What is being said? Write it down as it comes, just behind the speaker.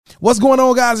What's going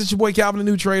on, guys? It's your boy Calvin, the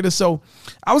New Trader. So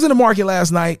I was in the market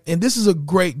last night, and this is a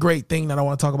great thing that I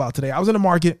want to talk about today. I was in the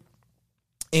market,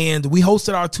 and we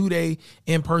hosted our 2-day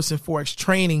in-person Forex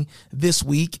training this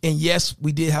week. And yes,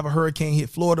 we did have a hurricane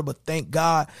hit Florida, but thank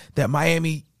God that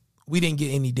Miami, we didn't get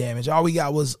any damage. All we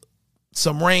got was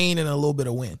some rain and a little bit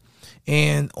of wind.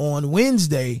 And on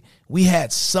Wednesday, we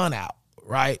had sun out,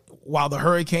 right? While the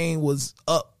hurricane was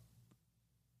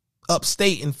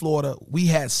upstate in Florida, we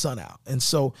had sun out. And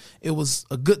so it was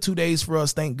a good 2 days for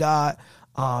us, thank God.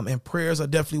 And prayers are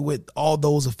definitely with all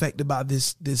those affected by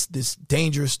this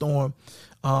dangerous storm.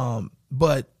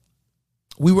 But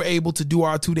we were able to do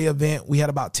our 2-day event. We had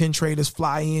about 10 traders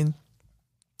fly in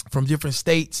from different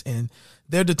states, and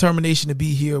their determination to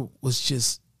be here was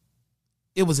just,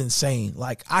 it was insane.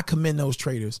 Like, I commend those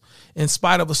traders. In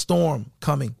spite of a storm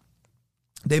coming,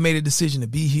 they made a decision to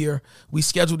be here. We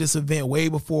scheduled this event way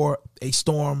before a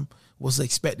storm was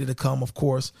expected to come, of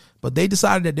course, but they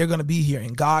decided that they're going to be here,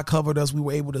 and God covered us. We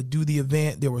were able to do the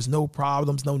event. There was no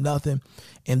problems, no nothing.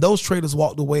 And those traders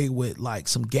walked away with like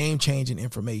some game-changing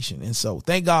information. And so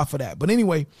thank God for that. But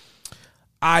anyway,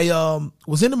 I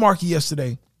was in the market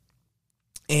yesterday,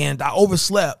 and I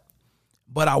overslept,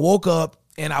 but I woke up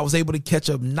and I was able to catch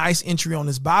a nice entry on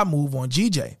this buy move on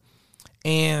GJ.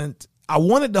 And I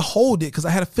wanted to hold it because I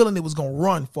had a feeling it was going to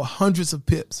run for hundreds of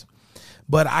pips.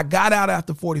 But I got out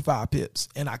after 45 pips,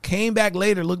 and I came back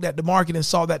later, looked at the market, and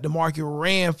saw that the market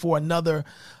ran for another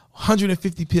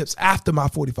 150 pips after my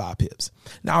 45 pips.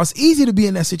 Now, it's easy to be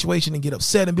in that situation and get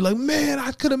upset and be like, man,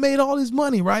 I could have made all this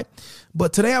money, right?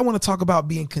 But today I want to talk about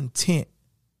being content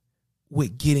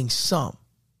with getting some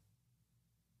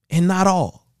and not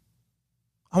all.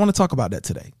 I want to talk about that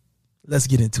today. Let's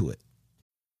get into it.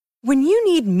 When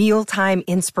you need mealtime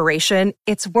inspiration,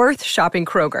 it's worth shopping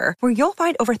Kroger, where you'll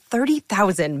find over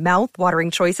 30,000 mouth-watering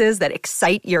choices that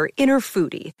excite your inner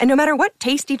foodie. And no matter what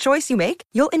tasty choice you make,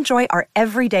 you'll enjoy our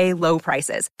everyday low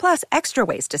prices, plus extra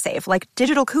ways to save, like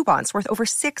digital coupons worth over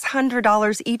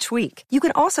 $600 each week. You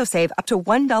can also save up to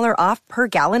 $1 off per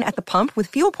gallon at the pump with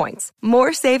fuel points.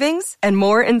 More savings and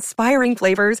more inspiring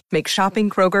flavors make shopping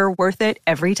Kroger worth it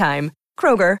every time.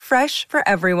 Kroger, fresh for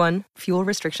everyone. Fuel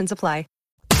restrictions apply.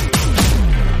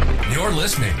 You're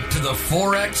listening to the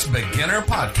Forex Beginner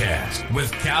Podcast with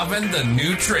Calvin, the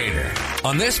New Trader.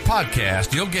 On this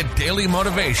podcast, you'll get daily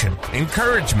motivation,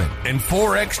 encouragement, and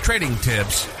Forex trading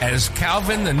tips as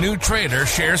Calvin, the New Trader,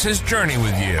 shares his journey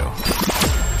with you.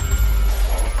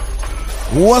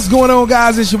 What's going on,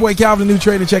 guys? It's your boy Calvin, the New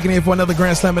Trader, checking in for another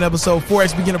Grand Slamming episode,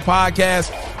 Forex Beginner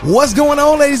Podcast. What's going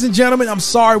on, ladies and gentlemen? I'm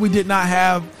sorry we did not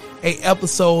have a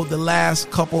episode the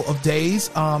last couple of days.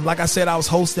 Like I said, I was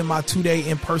hosting my 2-day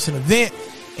in-person event,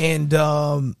 and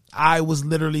I was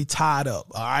literally tied up.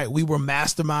 All right. We were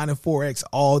masterminding Forex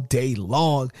all day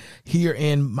long here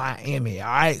in Miami. All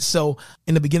right. So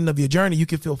in the beginning of your journey, you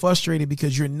can feel frustrated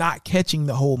because you're not catching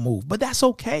the whole move, but that's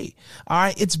okay. All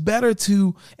right. It's better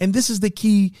to, and this is the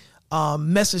key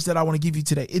message that I want to give you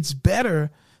today. It's better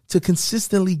to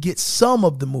consistently get some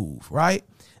of the move, right,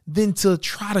 than to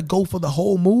try to go for the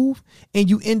whole move, and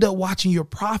you end up watching your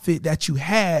profit that you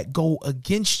had go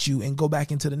against you and go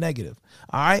back into the negative.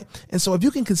 All right. And so if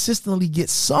you can consistently get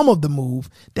some of the move,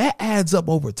 that adds up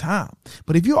over time.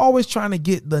 But if you're always trying to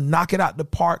get the knock it out the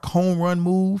park home run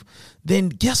move, then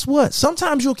guess what?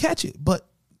 Sometimes you'll catch it, but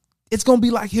it's going to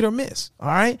be like hit or miss. All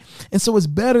right. And so it's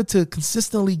better to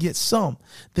consistently get some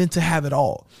than to have it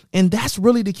all. And that's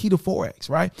really the key to Forex,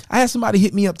 right? I had somebody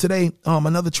hit me up today,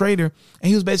 another trader, and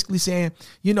he was basically saying,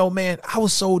 you know, man, I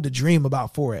was sold the dream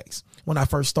about Forex when I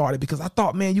first started because I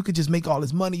thought, man, you could just make all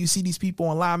this money. You see these people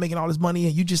online making all this money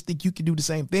and you just think you can do the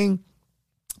same thing.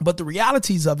 But the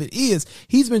realities of it is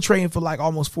he's been trading for like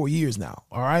almost 4 years now.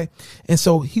 All right. And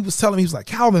so he was telling me, he was like,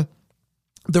 Calvin,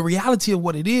 the reality of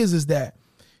what it is that,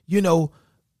 you know,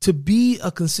 to be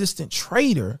a consistent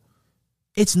trader,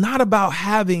 it's not about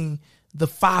having the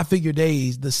 5-figure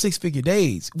days, the 6-figure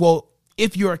days. Well,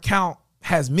 if your account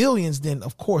has millions, then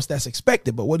of course that's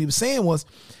expected. But what he was saying was,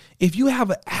 if you have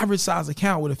an average size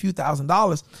account with a few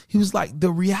 $1,000s, he was like,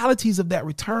 the realities of that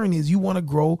return is you want to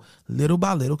grow little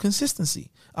by little consistently,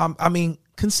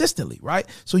 right?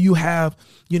 So you have,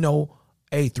 you know,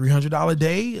 a $300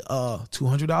 day,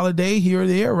 $200 day here or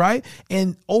there, right?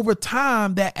 And over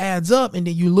time that adds up. And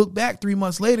then you look back 3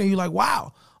 months later and you're like,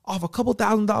 wow, off a couple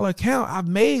 $1,000 account, I've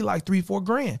made like $3-4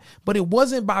 grand. But it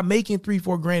wasn't by making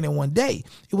 $3-4 grand in one day.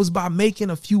 It was by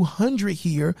making a few hundred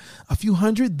here, a few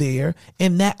hundred there,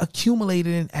 and that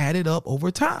accumulated and added up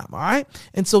over time. All right.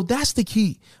 And so that's the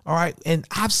key. All right. And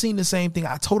I've seen the same thing.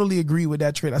 I totally agree with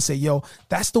that trade. I say, yo,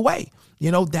 that's the way.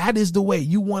 You know, that is the way.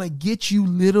 You want to get you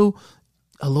little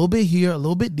a little bit here, a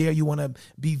little bit there. You want to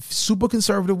be super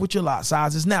conservative with your lot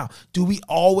sizes. Now, do we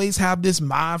always have this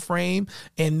mind frame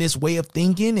and this way of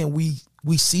thinking and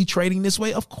we see trading this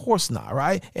way? Of course not,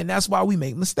 right? And that's why we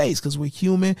make mistakes, because we're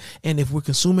human. And if we're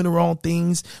consuming the wrong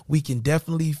things, we can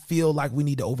definitely feel like we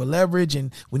need to over leverage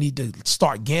and we need to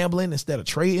start gambling instead of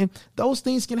trading. Those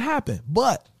things can happen.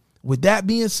 But with that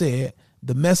being said,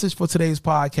 the message for today's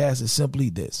podcast is simply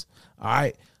this. All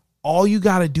right. All you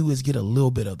got to do is get a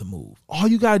little bit of the move. All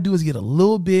you got to do is get a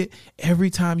little bit every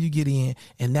time you get in,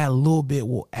 and that little bit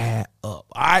will add up.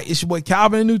 All right, it's your boy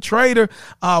Calvin, the New Trader.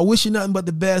 Wish you nothing but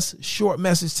the best. Short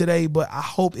message today, but I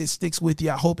hope it sticks with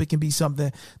you. I hope it can be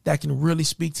something that can really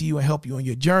speak to you and help you on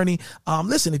your journey.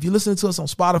 Listen, if you're listening to us on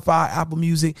Spotify, Apple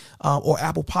Music, or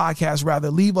Apple Podcasts,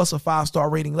 rather, leave us a 5-star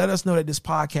rating. Let us know that this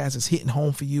podcast is hitting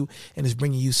home for you and is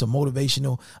bringing you some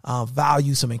motivational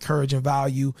value, some encouraging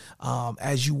value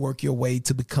as you work your way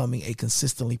to becoming a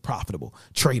consistently profitable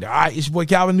trader. All right, it's your boy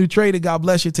Calvin, New Trader. God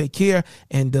bless you. Take care.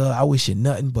 And I wish you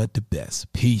nothing but the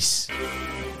best. Peace.